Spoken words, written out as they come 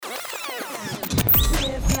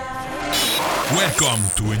Welcome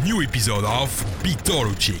to a new episode of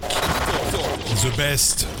Beatologiq. The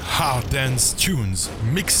best hard dance tunes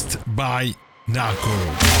mixed by Narco.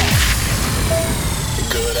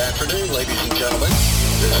 Good afternoon, ladies and gentlemen.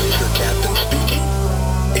 This is your captain speaking.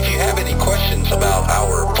 If you have any questions about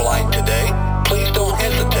our flight today, please don't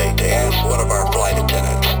hesitate to ask one of our flight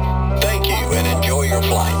attendants. Thank you and enjoy your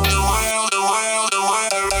flight.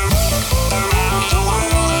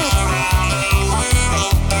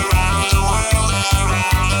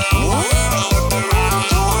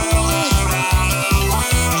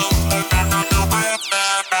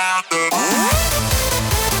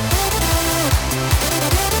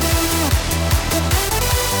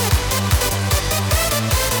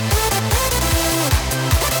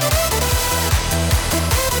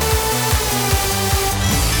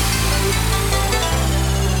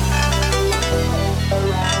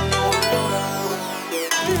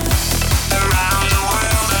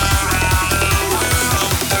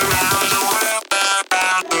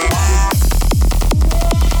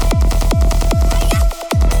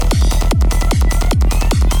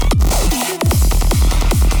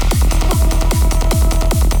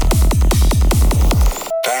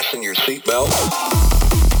 Fasten your seatbelt.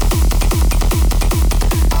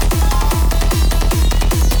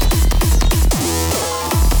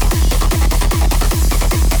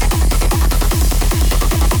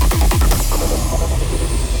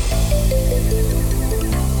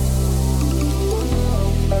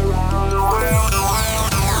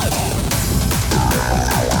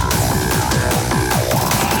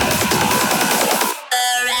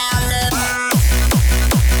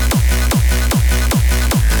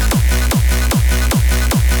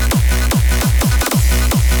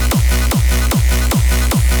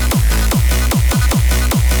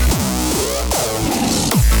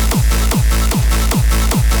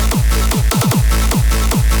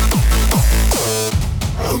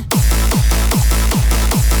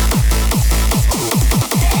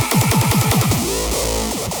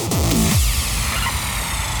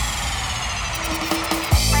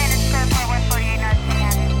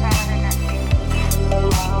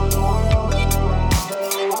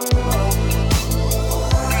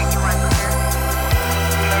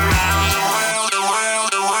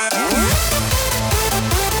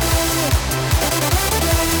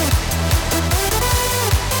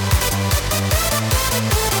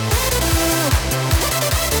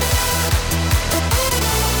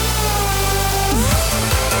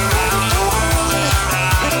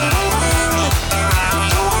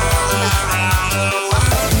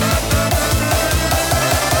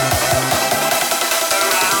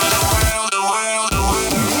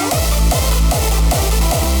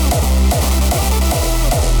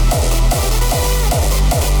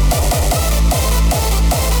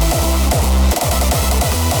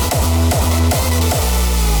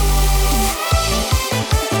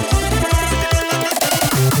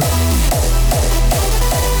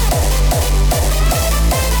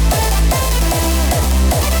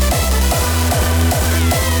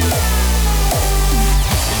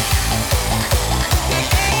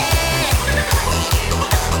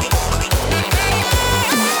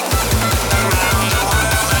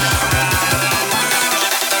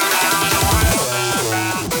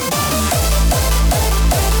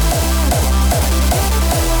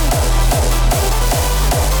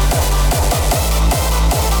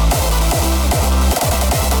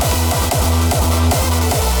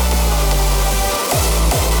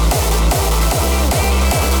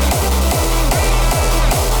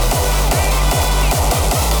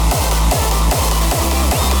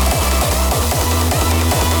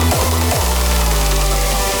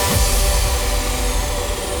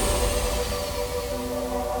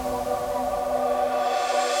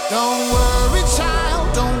 Don't worry,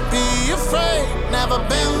 child, don't be afraid. Never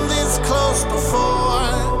been this close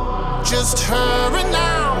before. Just hurry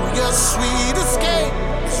now, your sweet escape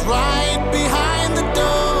is right behind the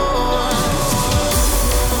door.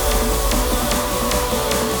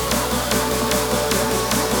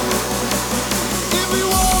 If you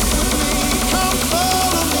walk with me, come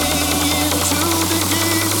follow me into the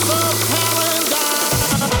gates of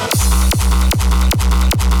paradise.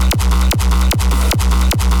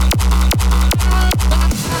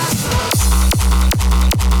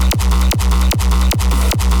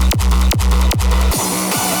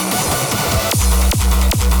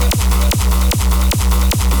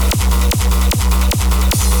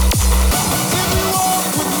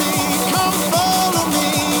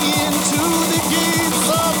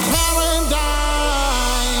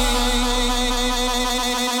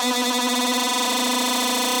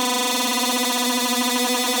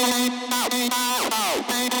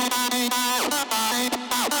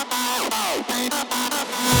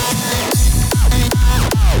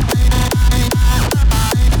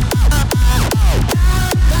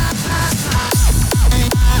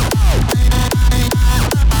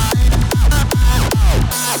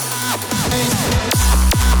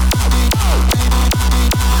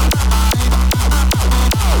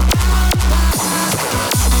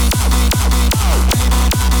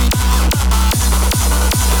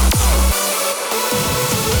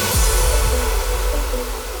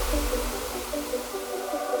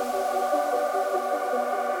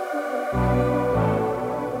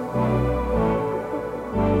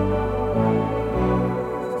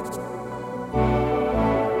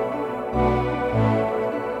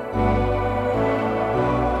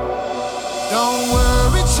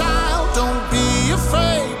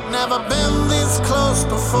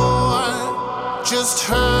 Just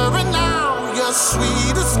hurry now, your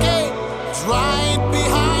sweet escape is right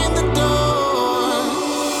behind the door.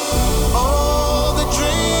 All the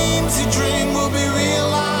dreams you dream will be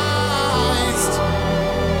realized.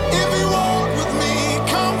 If you walk with me,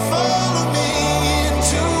 come follow me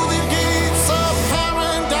into the gates of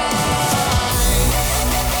paradise.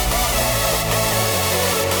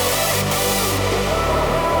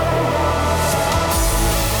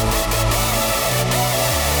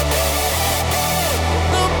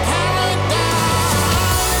 The paradise.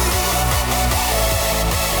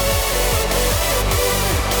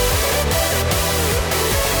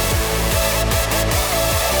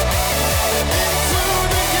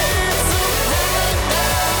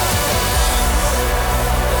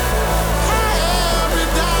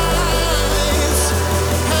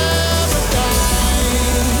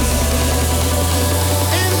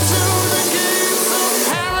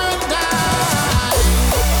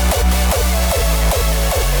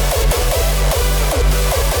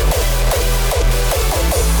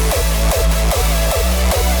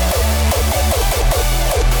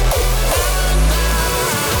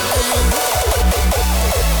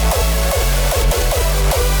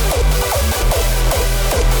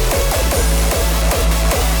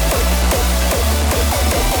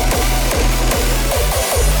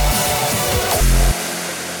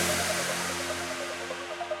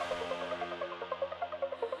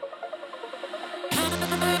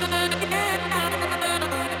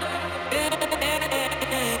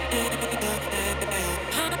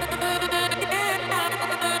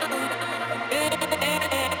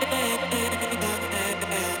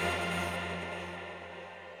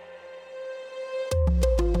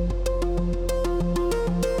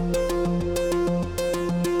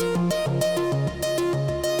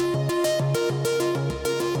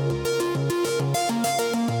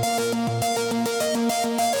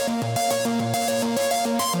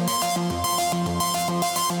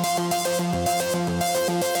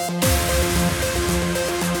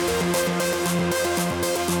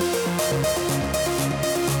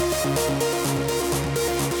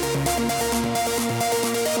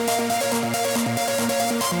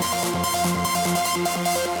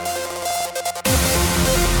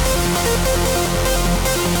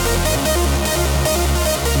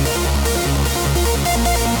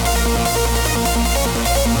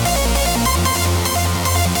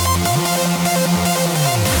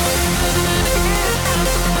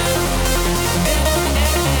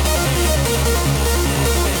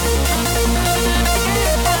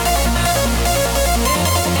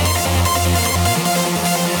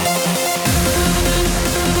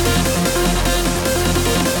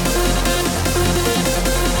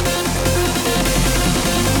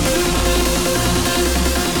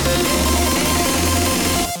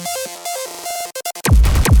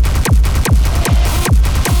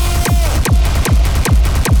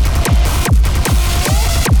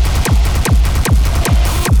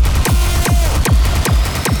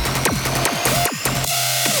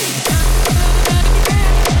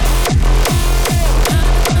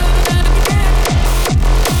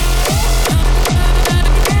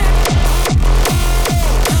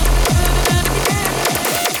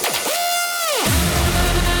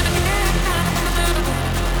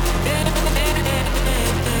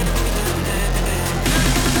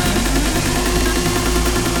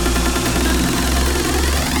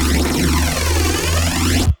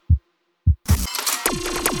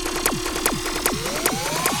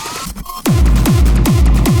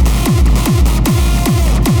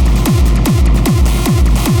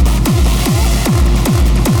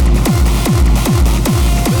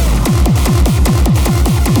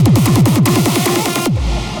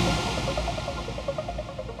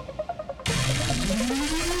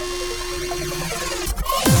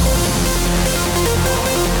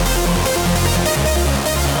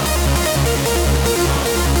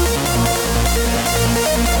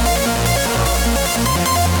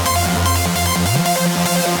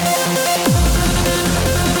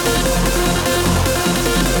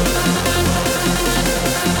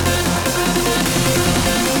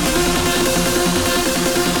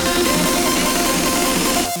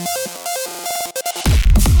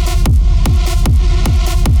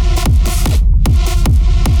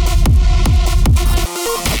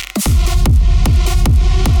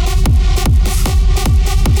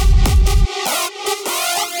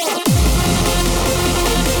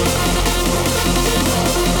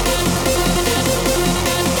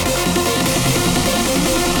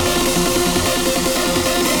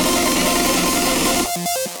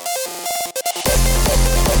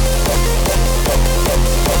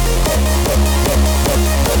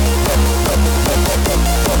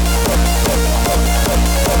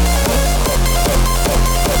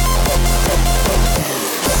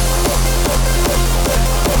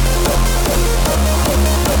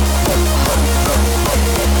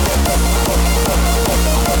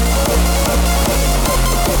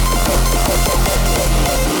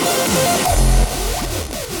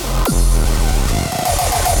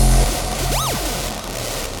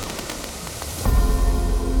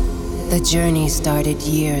 The journey started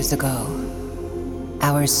years ago.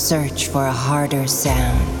 Our search for a harder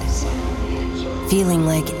sound. Feeling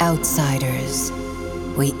like outsiders,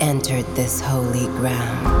 we entered this holy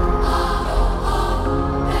ground.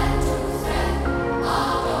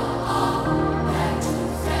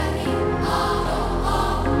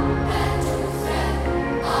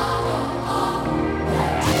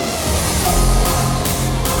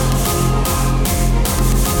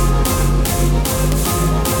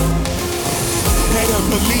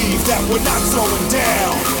 Believe that we're not slowing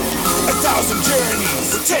down. 1,000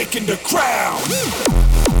 journeys, we're taking the crown.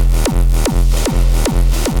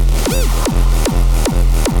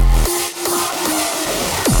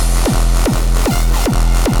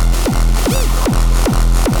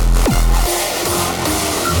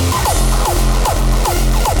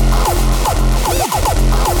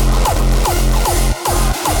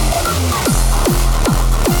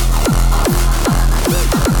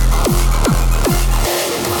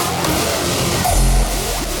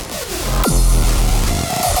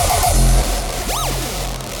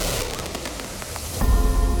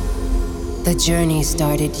 The journey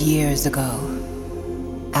started years ago.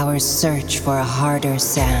 Our search for a harder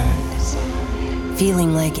sound.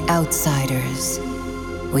 Feeling like outsiders,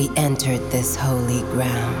 we entered this holy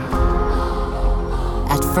ground.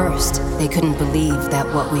 At first, they couldn't believe that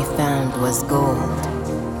what we found was gold.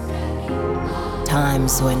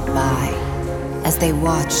 Times went by as they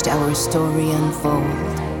watched our story unfold.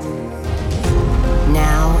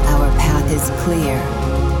 Now our path is clear,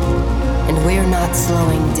 and we're not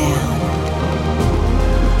slowing down.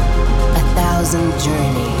 1,000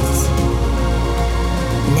 journeys.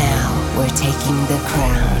 Now we're taking the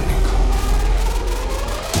crown.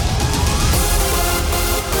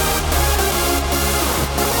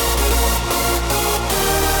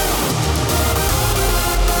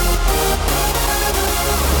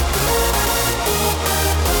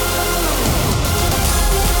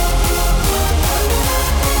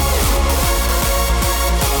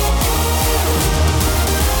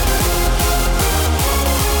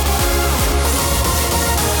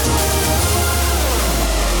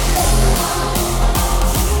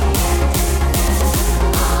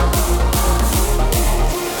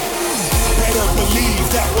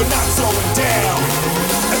 We're not slowing down.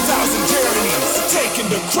 1,000 journeys, taking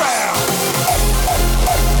the crown.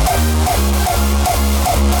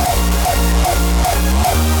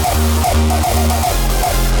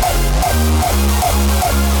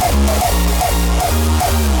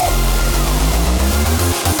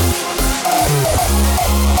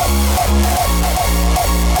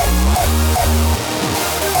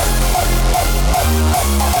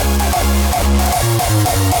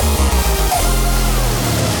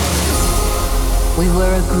 We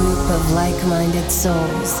were a group of like-minded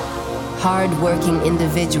souls, hard-working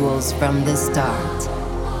individuals from the start.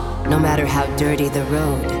 No matter how dirty the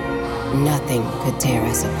road, nothing could tear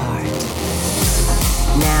us apart.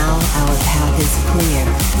 Now our path is clear,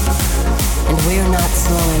 and we're not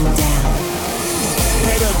slowing down.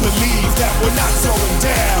 Better believe that we're not slowing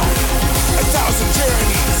down. 1,000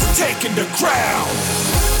 journeys, taking the crown.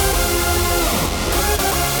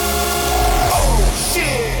 Oh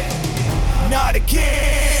shit! Not again.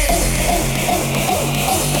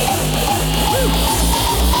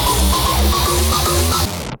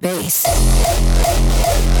 Bass.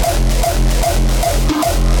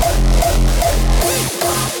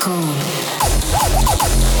 Cool.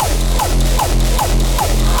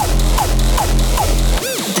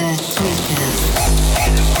 The tweakers.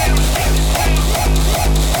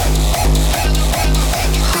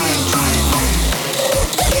 Hard driver.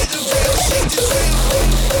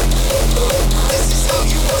 This is how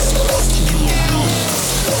you are supposed to get down.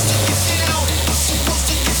 Supposed to get down. Supposed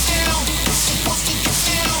to get down. Supposed to get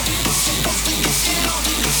down. Supposed to get down. Get down.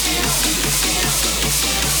 Get down. Get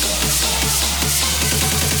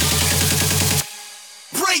down.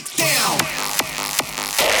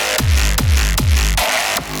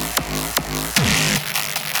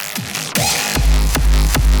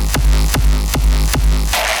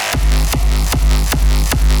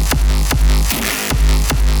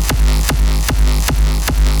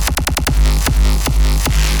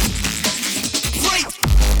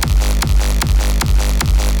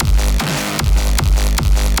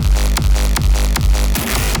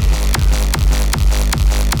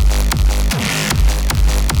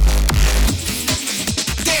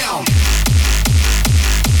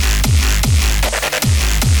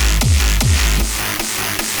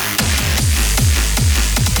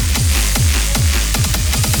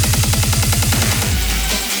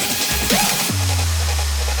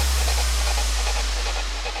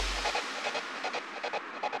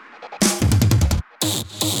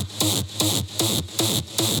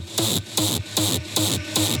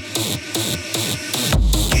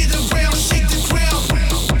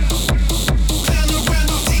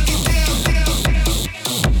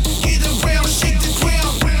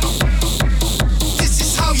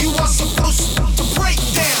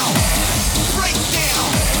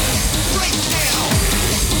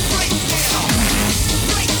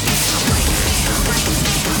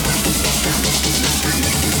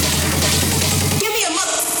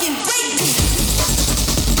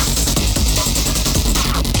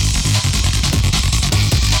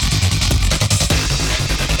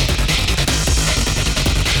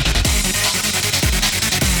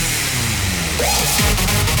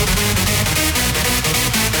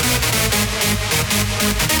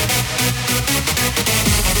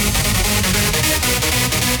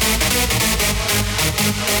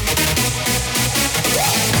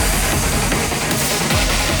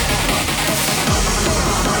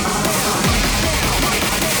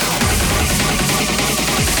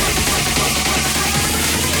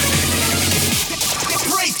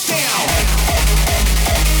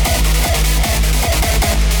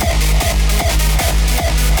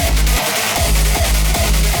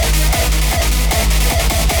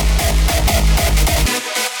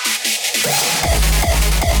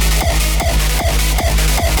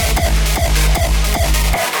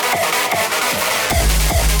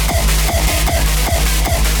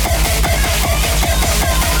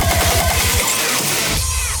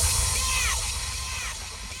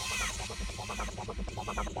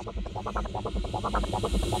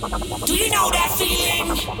 Do you know that feeling?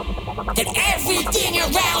 That everything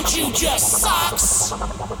around you just sucks?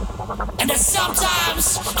 And that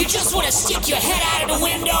sometimes you just want to stick your head out of the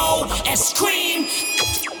window and scream,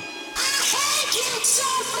 I hate you so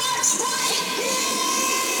much right now!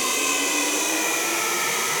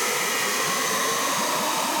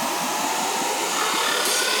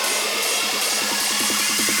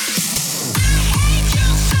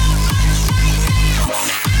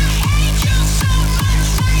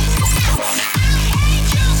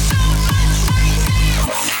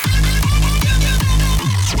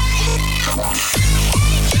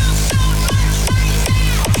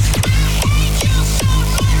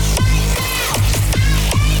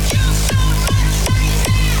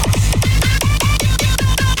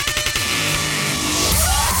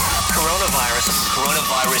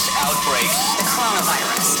 Coronavirus outbreaks. The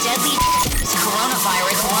coronavirus. Deadly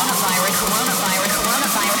coronavirus.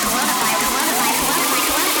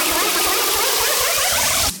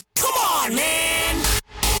 Come on, man!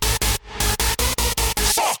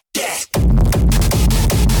 Fuck that!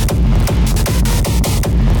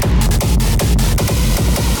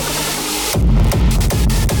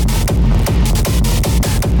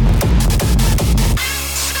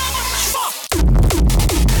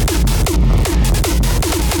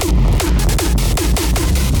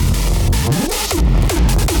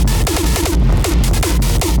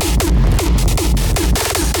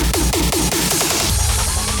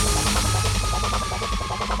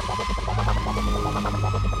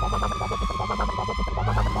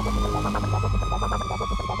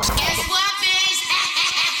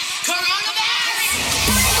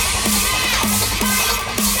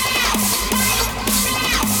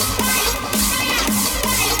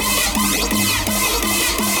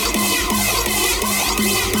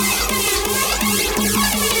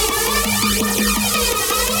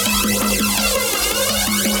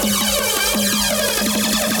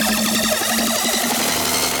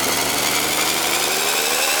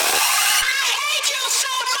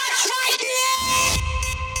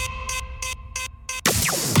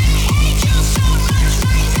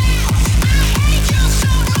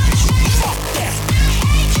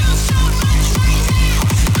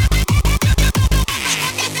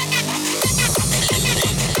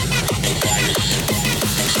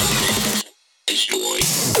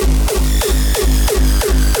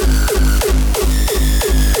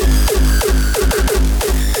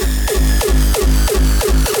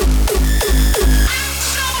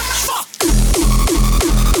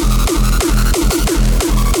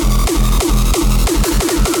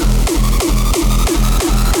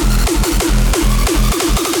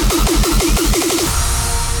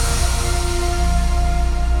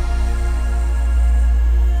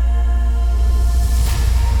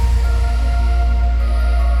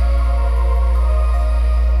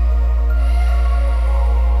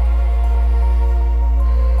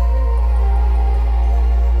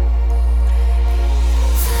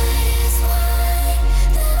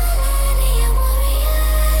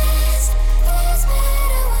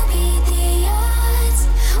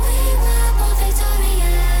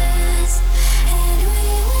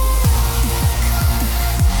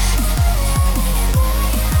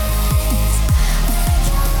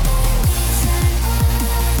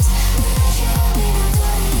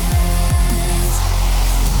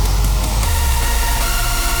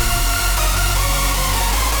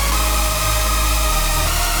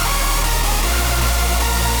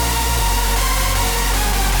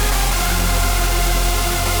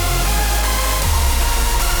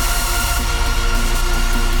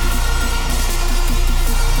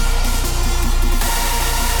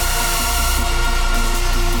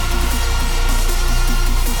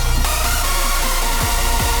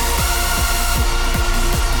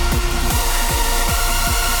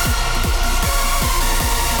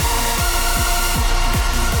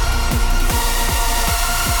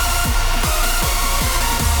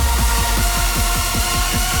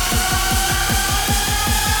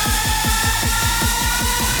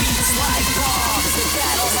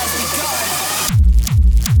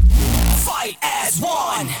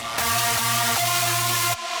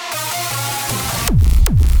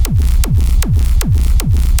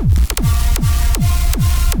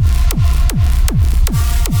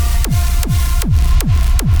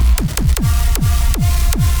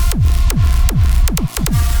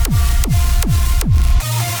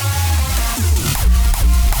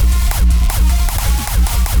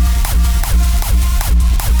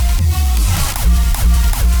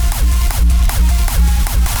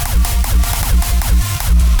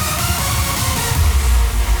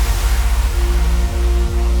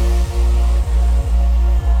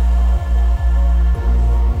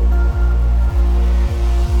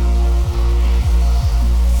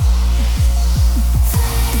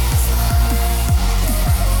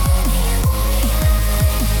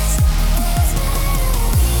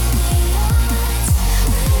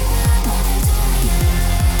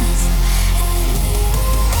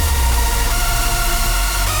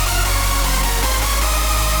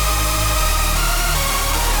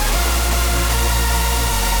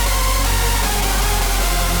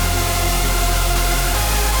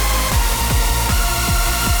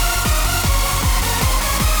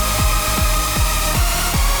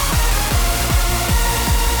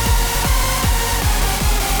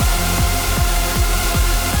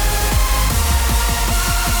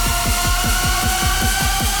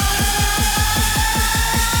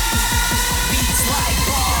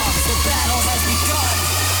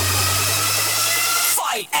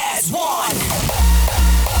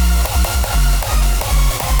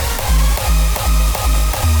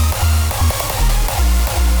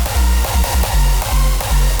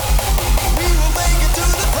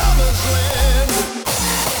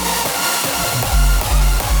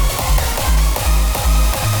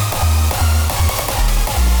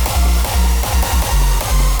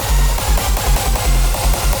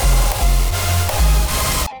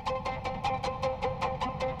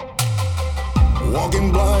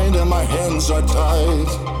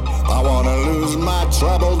 tight. I wanna lose my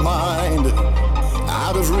troubled mind,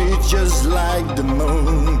 out of reach just like the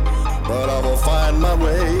moon. But I will find my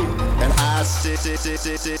way, and I see.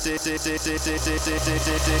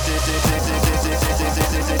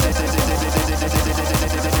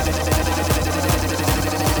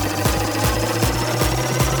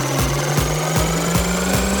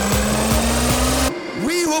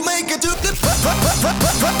 We will make it to the.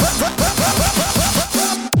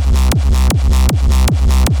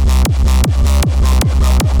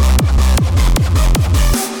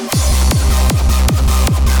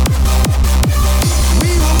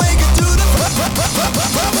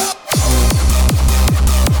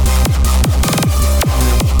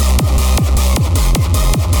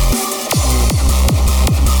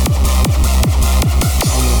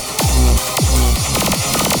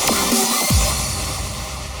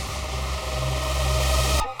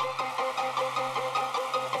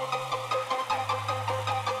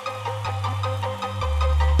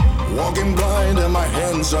 Walking blind and my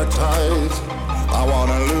hands are tied. I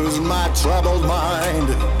wanna lose my troubled mind,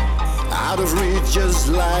 out of reach just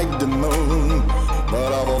like the moon.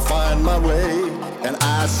 But I will find my way, and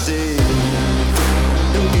I see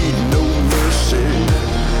you need no mercy.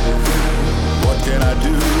 What can I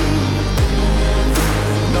do?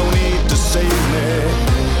 No need to save me,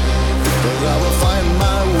 'cause I will find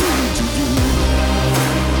my way to you.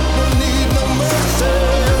 No need no mercy.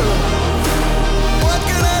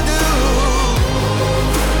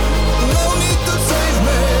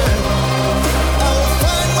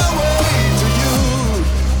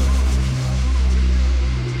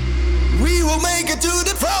 Make it to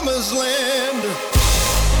the promised land.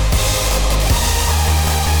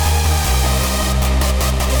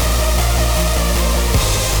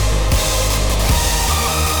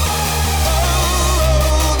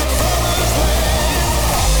 Oh, the promised land.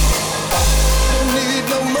 Don't need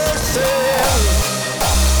no mercy.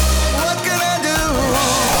 What can I do?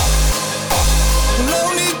 No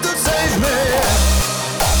need to save me.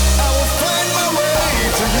 I will find my way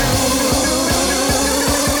to you.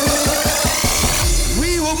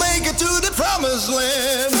 Make it to the promised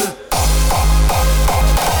land.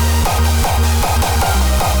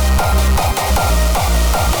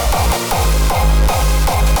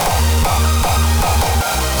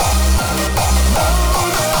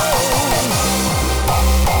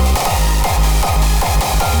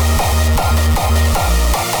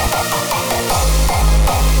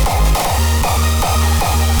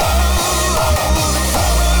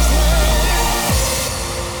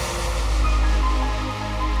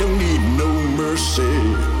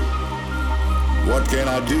 What can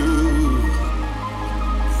I do?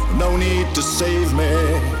 No need to save me,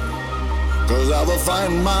 'cause I will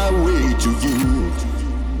find my way to you.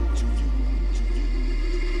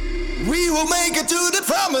 We will make it to the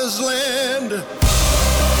promised land.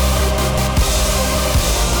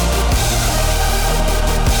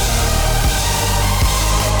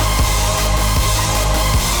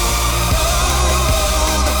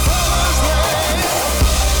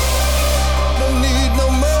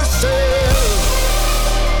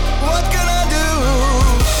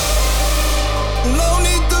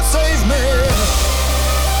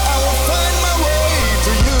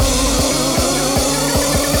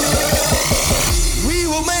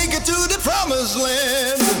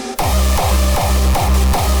 Land.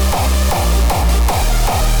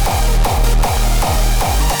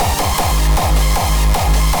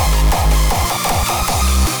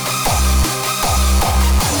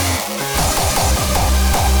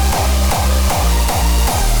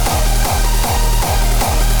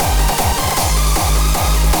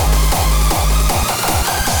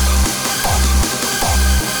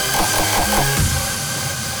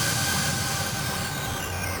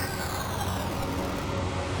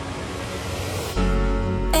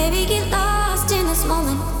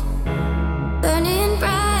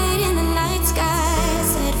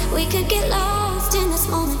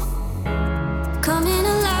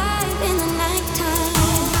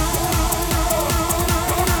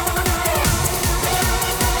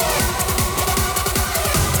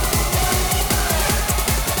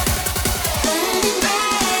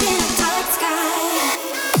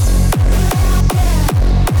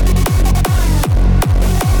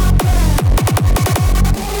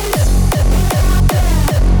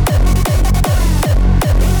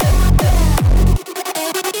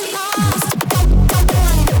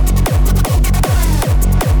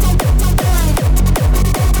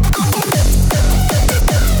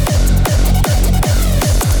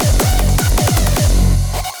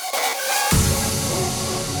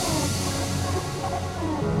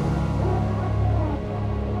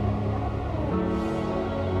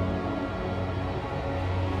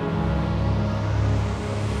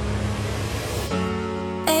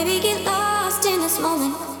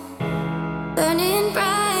 burning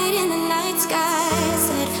bright in the night sky.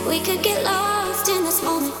 Said we could get lost in this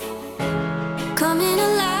moment, coming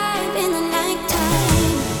alive in the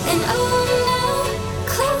nighttime. And oh no,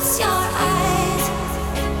 close your eyes,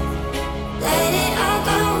 let it all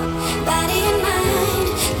go, body and mind,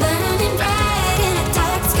 burning bright in a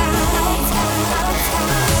dark sky.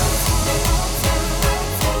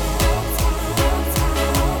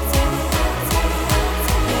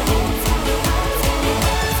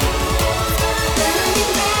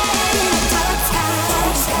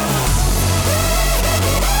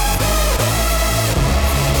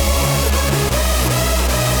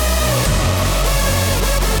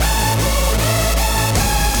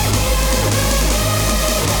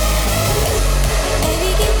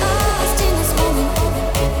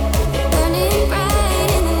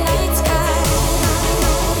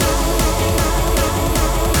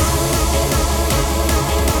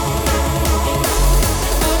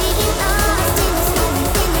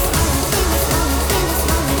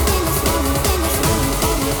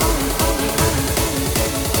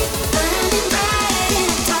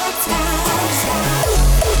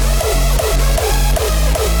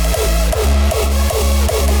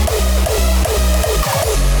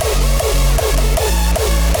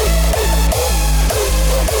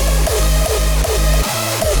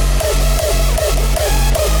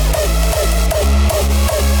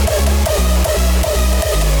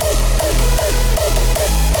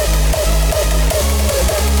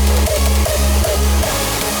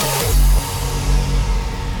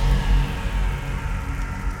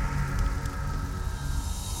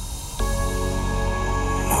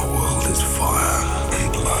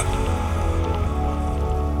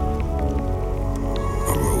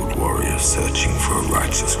 Searching for a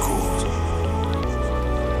righteous cause.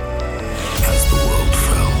 As the world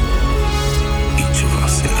fell, each of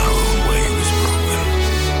us in our own way was broken.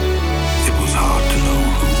 It was hard to know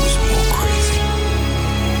who was more crazy,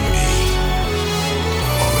 me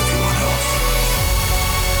or everyone else.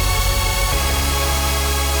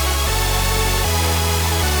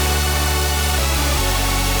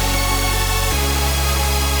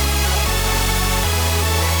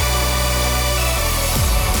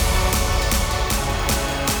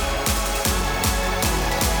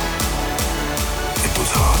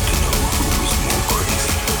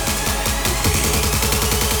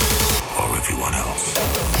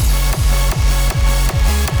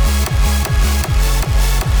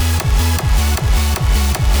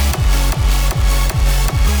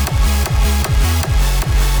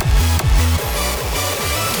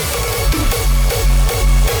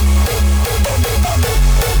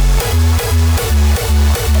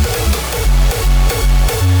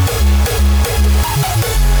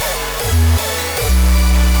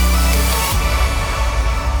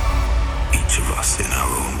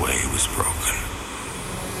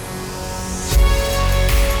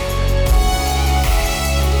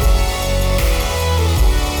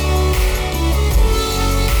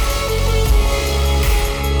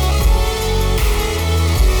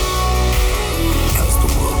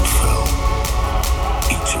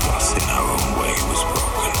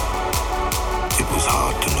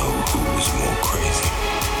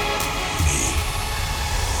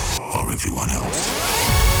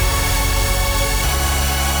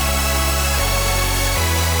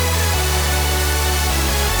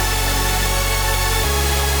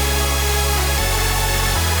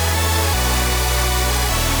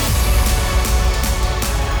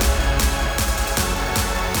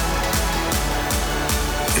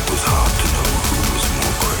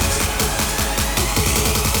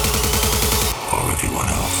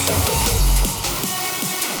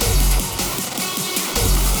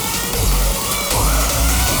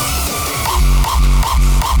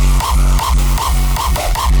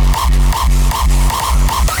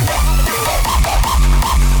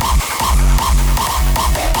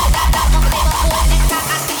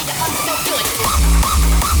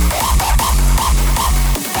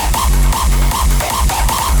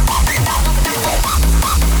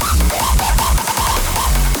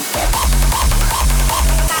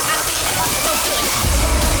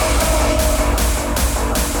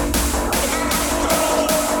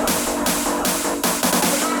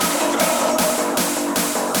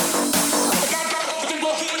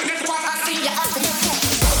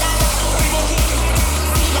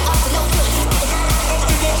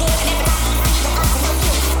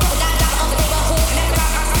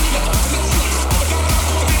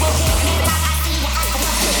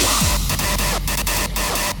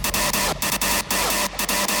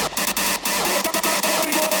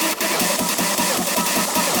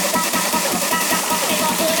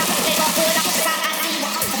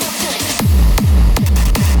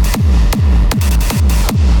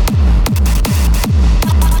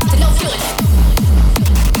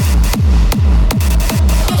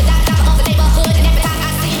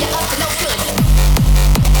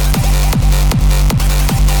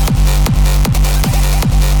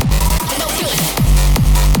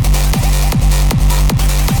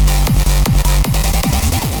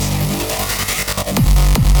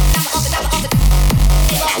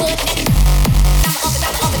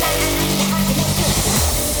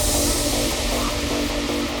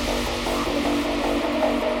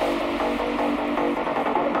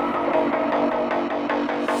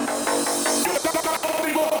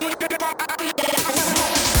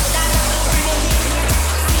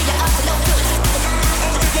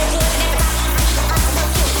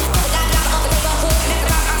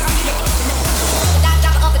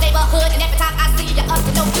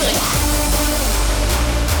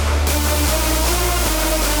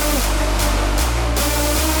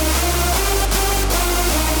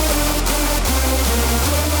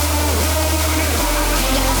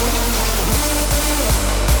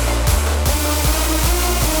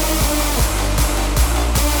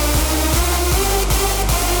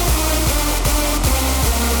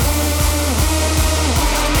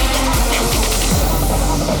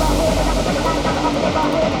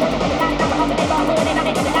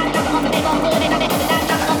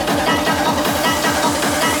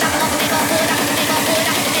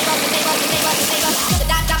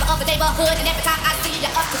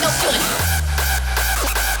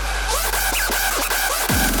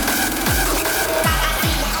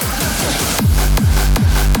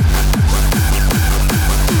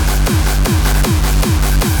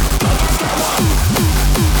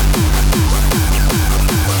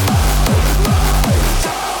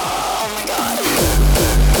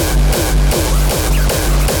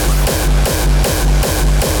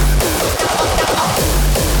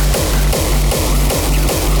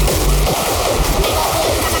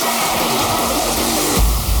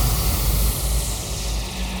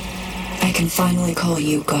 I can finally call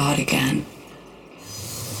you God again.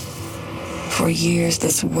 For years,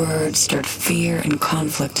 this word stirred fear and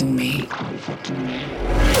conflict in me.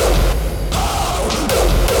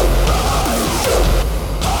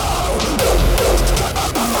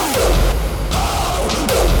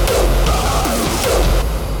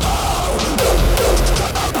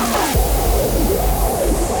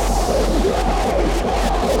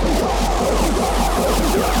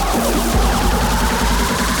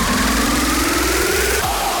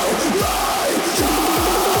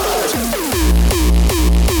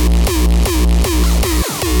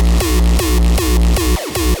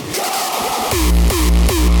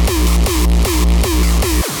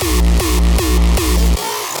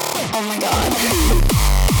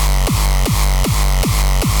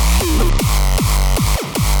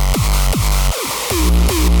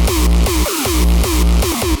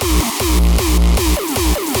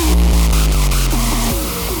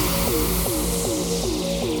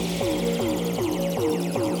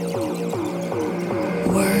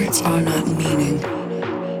 Words are not meaning,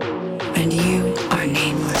 and you are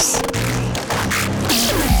nameless.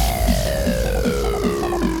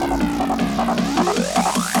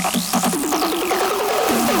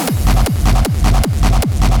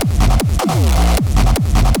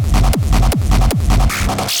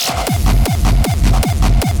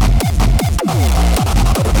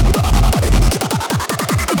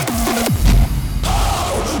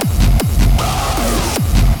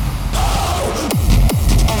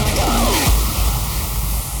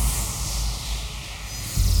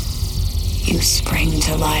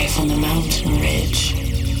 On the mountain ridge,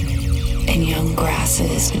 in young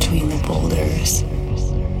grasses between the boulders,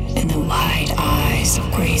 in the wide eyes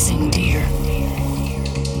of grazing deer,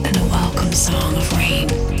 and a welcome song of rain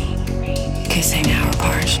kissing our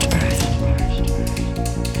parched earth.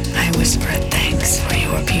 I whisper thanks for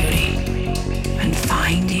your beauty and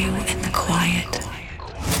find you in the quiet.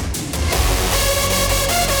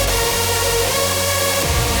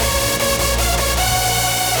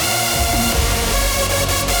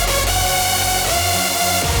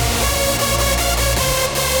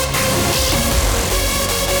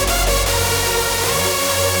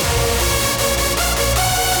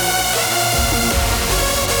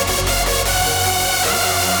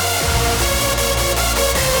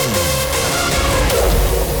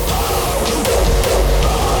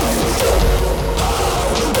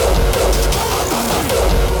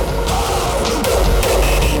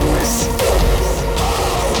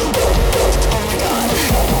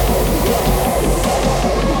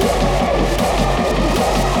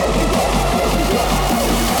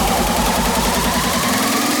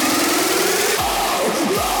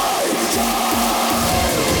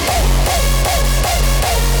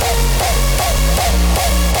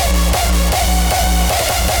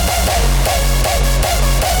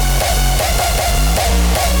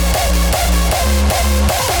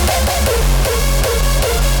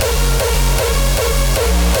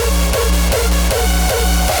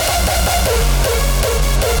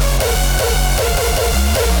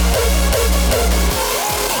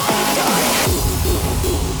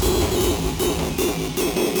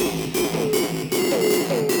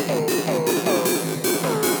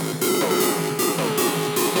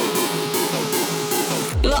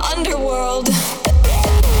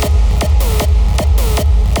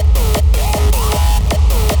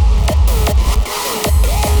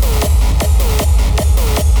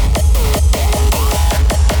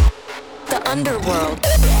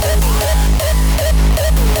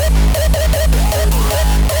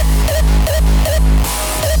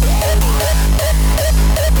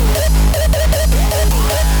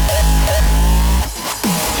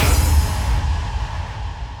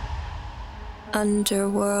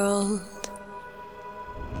 Underworld.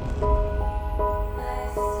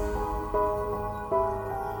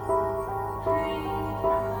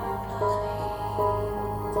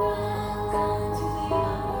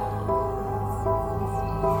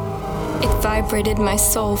 It vibrated my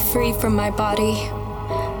soul free from my body.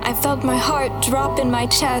 I felt my heart drop in my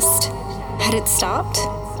chest. Had it stopped?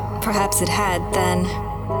 Perhaps it had then.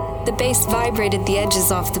 The bass vibrated the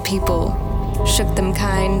edges off the people, shook them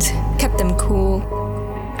kind, kept them cool.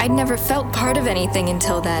 I'd never felt part of anything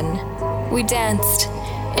until then. We danced,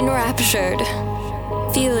 enraptured,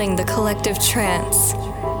 feeling the collective trance.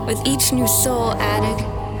 With each new soul added,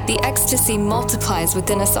 the ecstasy multiplies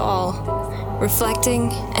within us all,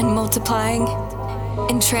 reflecting and multiplying,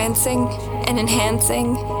 entrancing and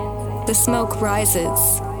enhancing. The smoke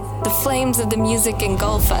rises, the flames of the music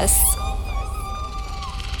engulf us.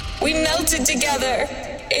 We melted together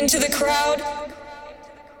into the crowd,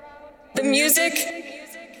 the music,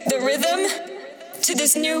 the rhythm to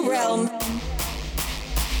this new realm.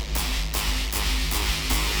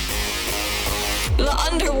 The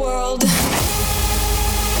underworld.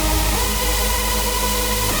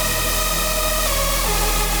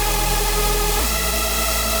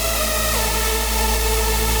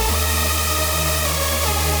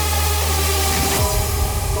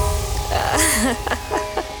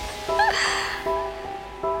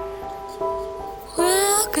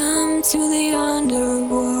 Welcome to the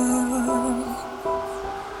underworld.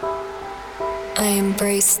 I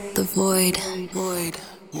embrace the void. Void.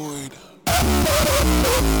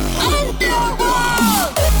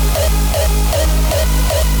 Underworld!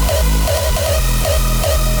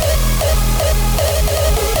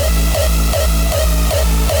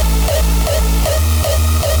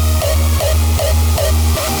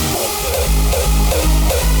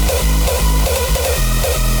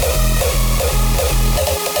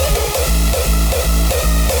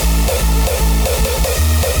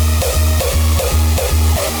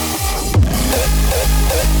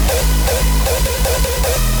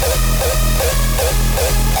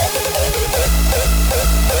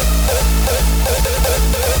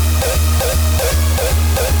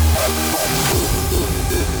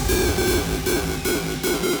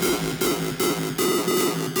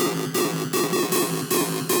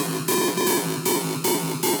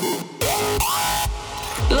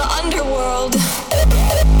 The underworld.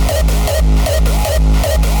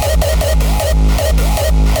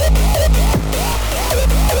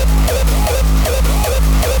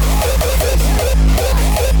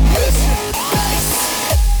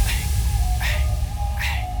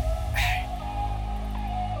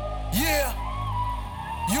 Yeah,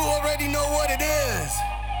 you already know what it is.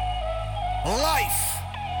 Life.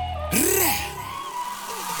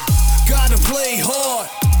 Gotta play hard,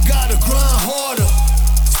 gotta grind harder.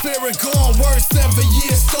 Spirit gone, worst ever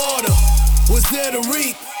year starter. Was there to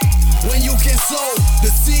reap when you can sow the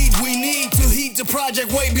seed we need to heat the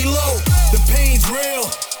project way below. The pain's real,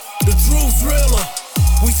 the truth's realer.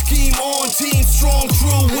 We scheme on team strong,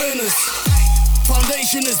 true winners.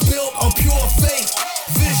 Foundation is built on pure faith.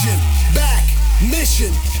 Vision, back, mission,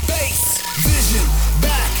 base. Vision,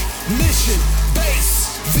 back, mission, base.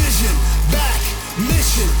 Vision, back,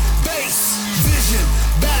 mission, base. Vision,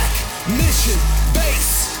 back, mission,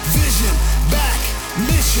 base. Vision, back,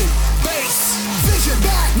 mission, base. Vision,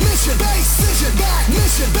 back, mission, base. Vision, back,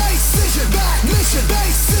 mission, base. Vision, back, mission,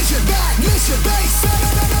 base. Vision, back, mission, base.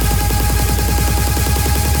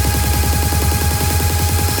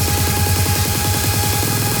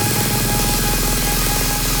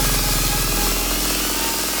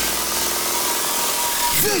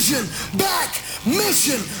 Vision, back,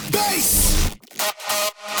 mission, base.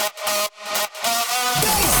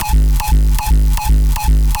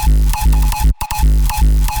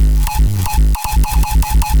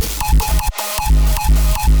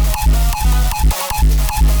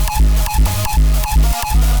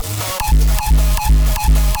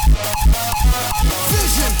 Vision, back,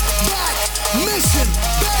 mission,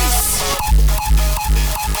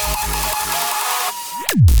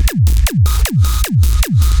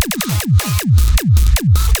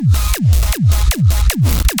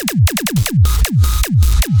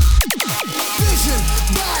 Vision,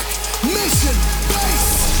 back, mission,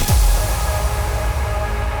 base.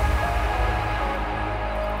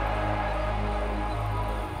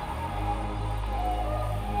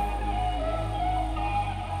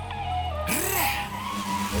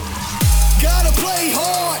 Gotta play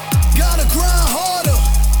hard, gotta grind harder.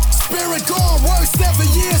 Spirit gone, worst ever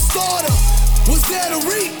year starter. Was there to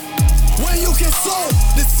reap when you can sow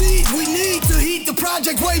the seed we need to heat the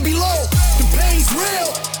project way below. The pain's real,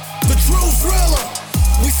 the true thriller.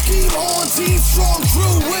 We scheme on team strong,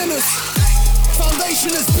 true winners.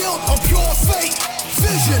 Foundation is built on pure faith.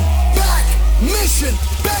 Vision, back, mission,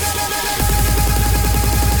 back.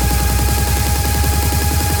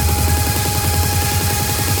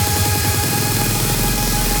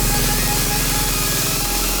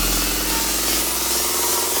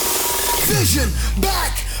 Vision,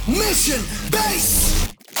 back, mission, base.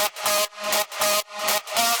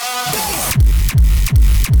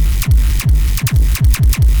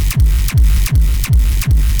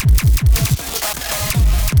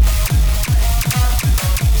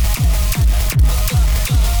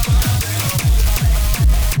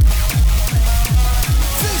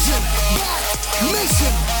 Vision, back,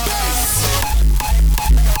 mission, base.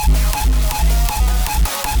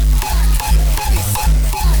 Back, base,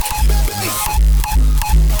 back, base.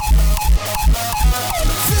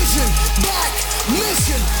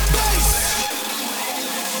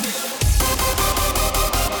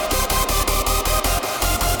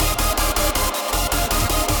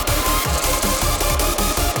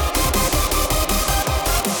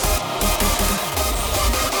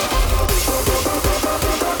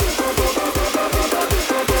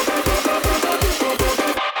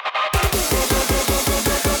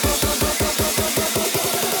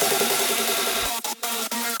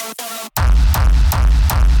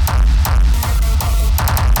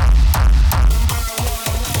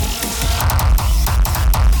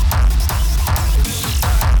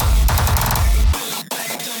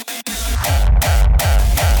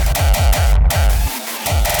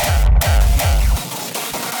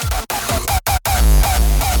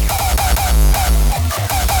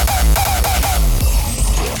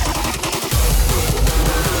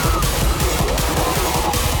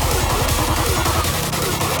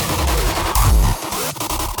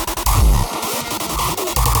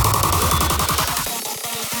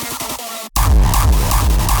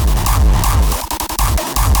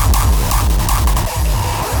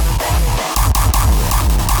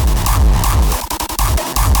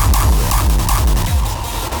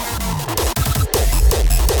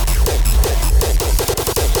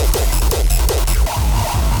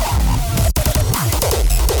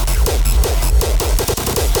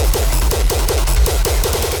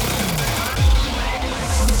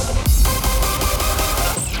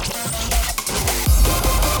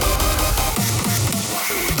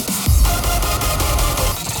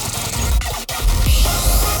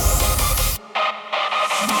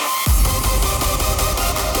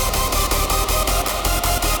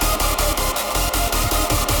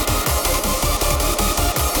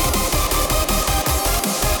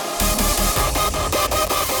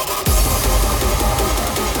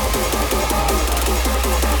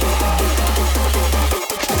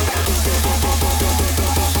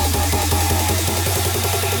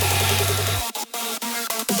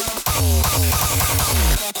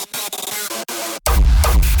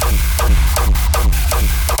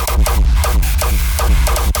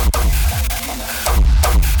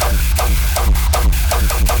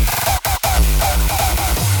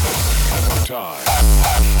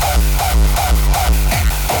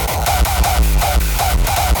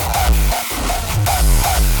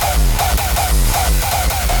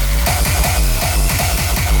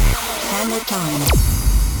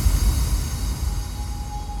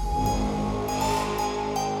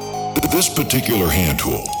 This particular hand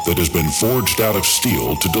tool that has been forged out of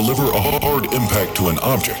steel to deliver a hard impact to an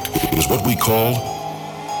object is what we call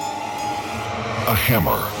a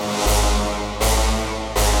hammer.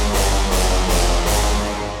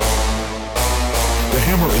 The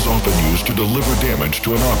hammer is often used to deliver damage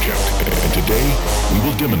to an object, and today we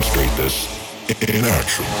will demonstrate this in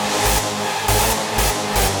action.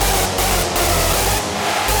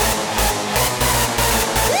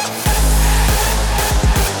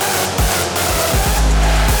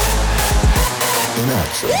 In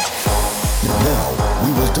action. Now,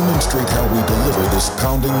 we will demonstrate how we deliver this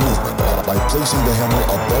pounding movement by placing the hammer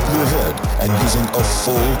above your head and using a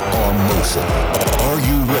full arm motion. Are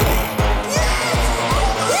you ready?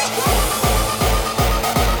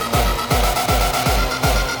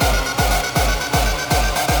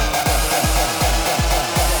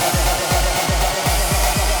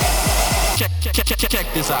 Check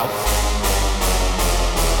this out.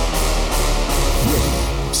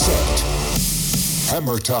 Ready, set,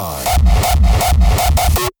 hammer time.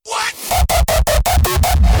 What?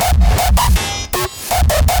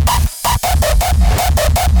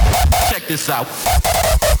 Check this out.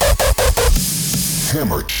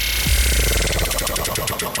 Hammer.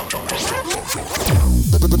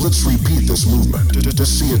 Let's repeat this movement to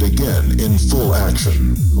see it again in full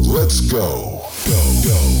action. Let's go. Go,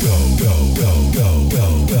 go, go, go, go, go,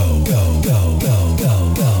 go, go, go, go, go,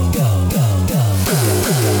 go, go, go,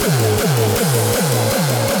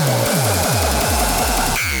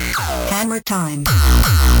 Hammer time.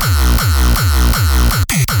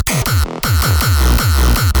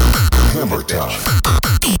 Hammer time.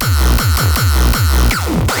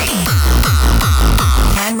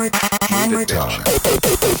 Hammer time.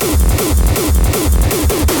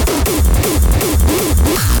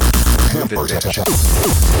 Hammer time.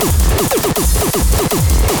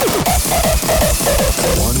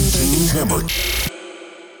 1, 2, hammer.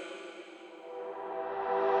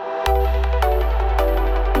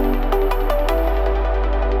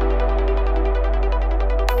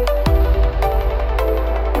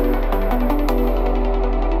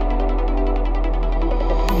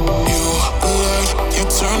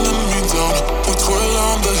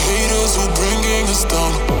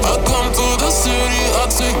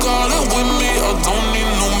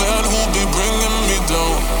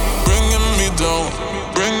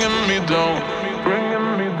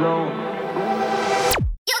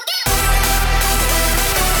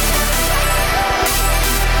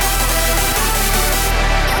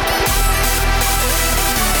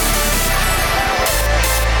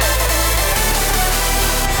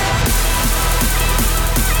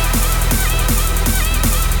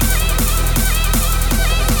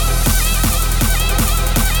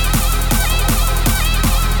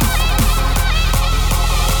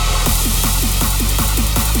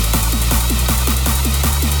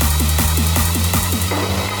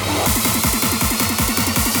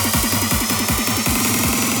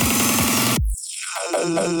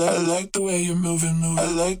 I like the way you're moving.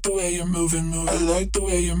 I like the way you're moving. I like the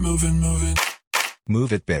way you're moving.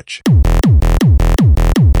 Move it, bitch.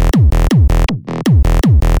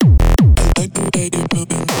 I like the way you're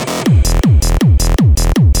moving.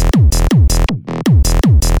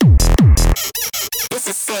 This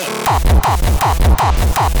is sick.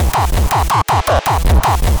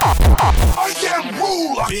 I am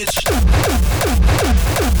ruler, bitch.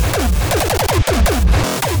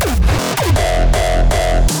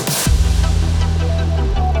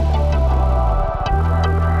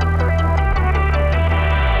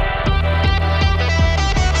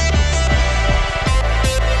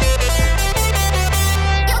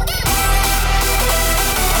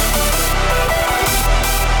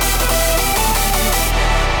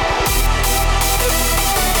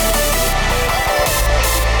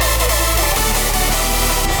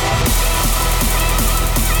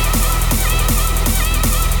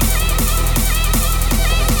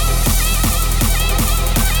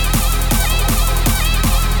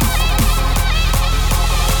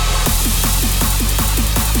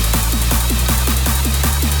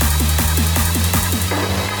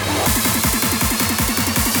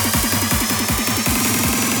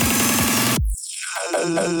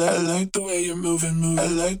 I like the way you're moving. I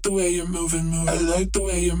like the way you're moving. I like the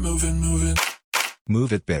way you're moving.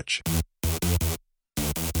 Move it, bitch.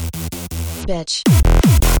 Bitch.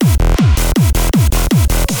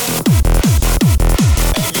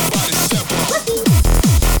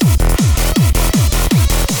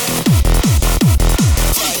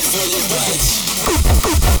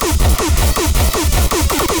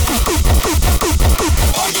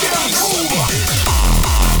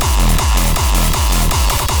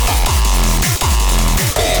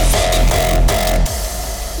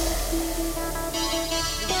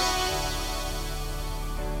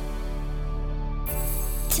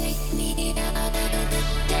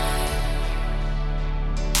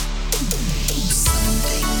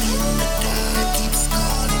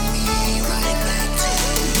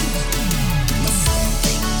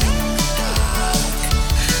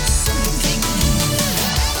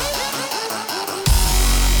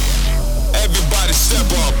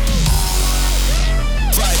 step up.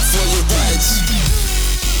 Fight for your rights.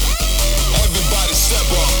 Everybody step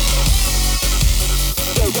up.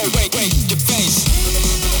 Wait, your face.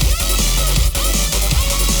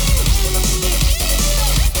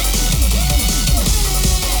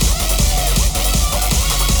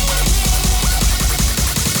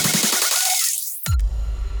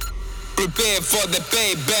 Prepare for the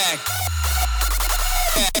payback.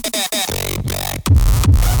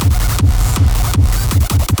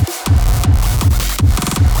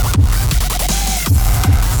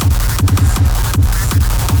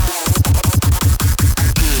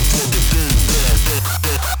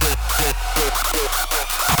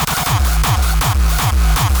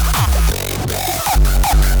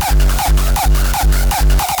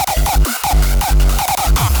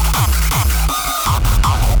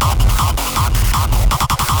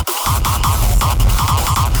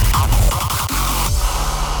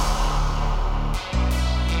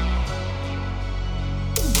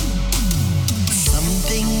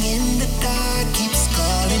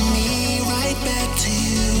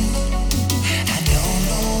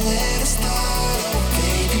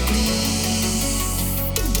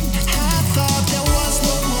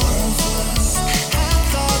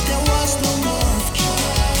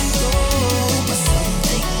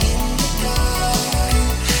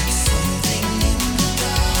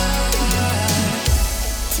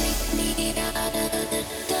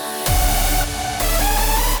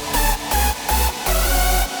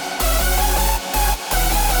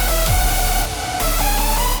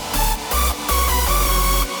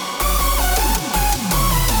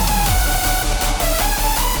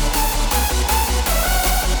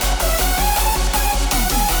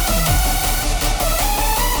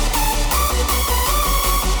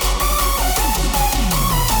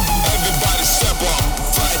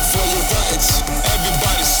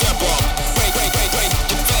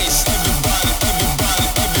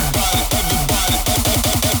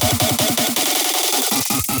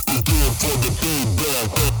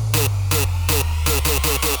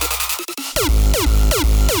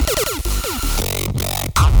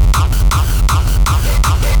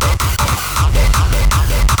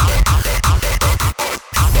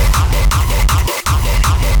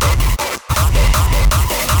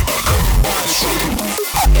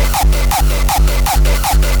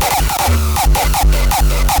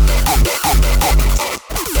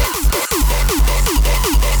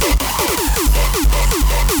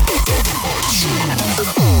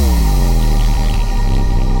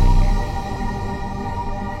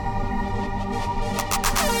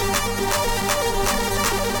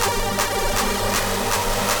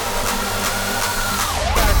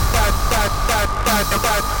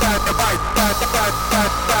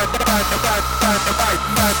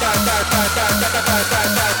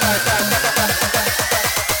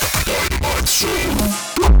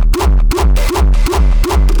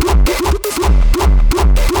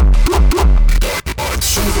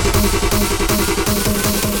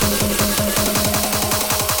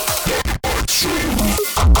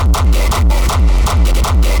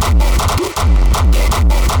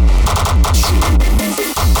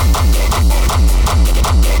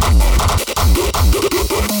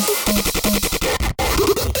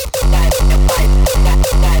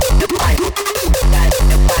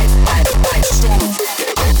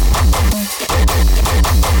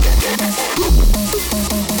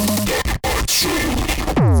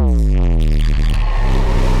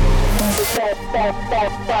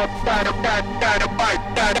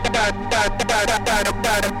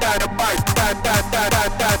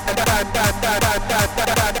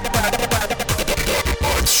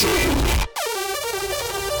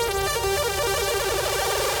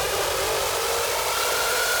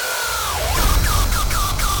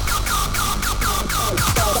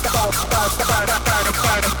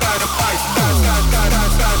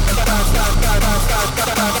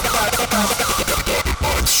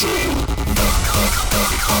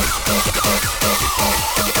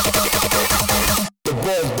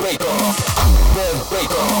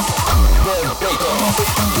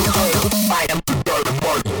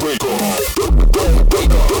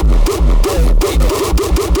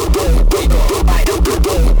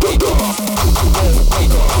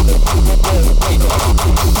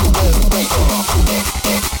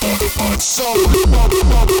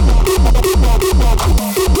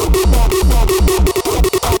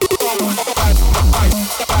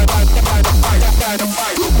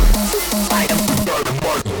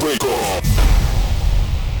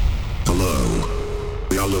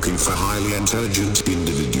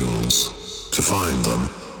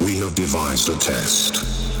 A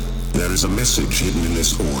test. There is a message hidden in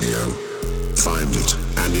this audio. Find it,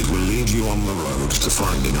 and it will lead you on the road to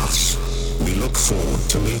finding us. We look forward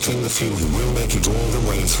to meeting the few who will make it all the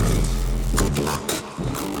way through. Good luck.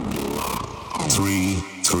 3,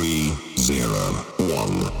 3, 0,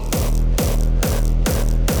 1.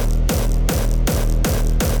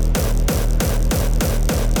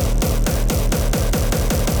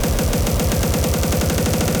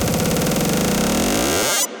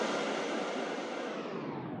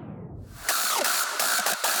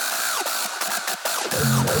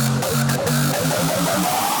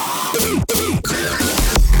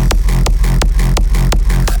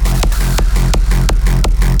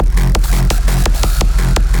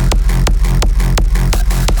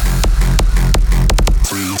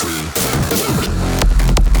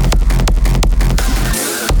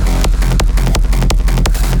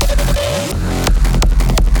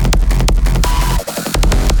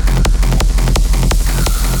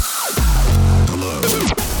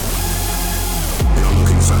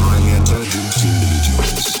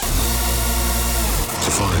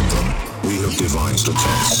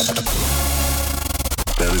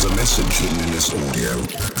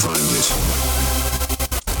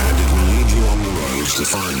 To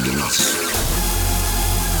finding us.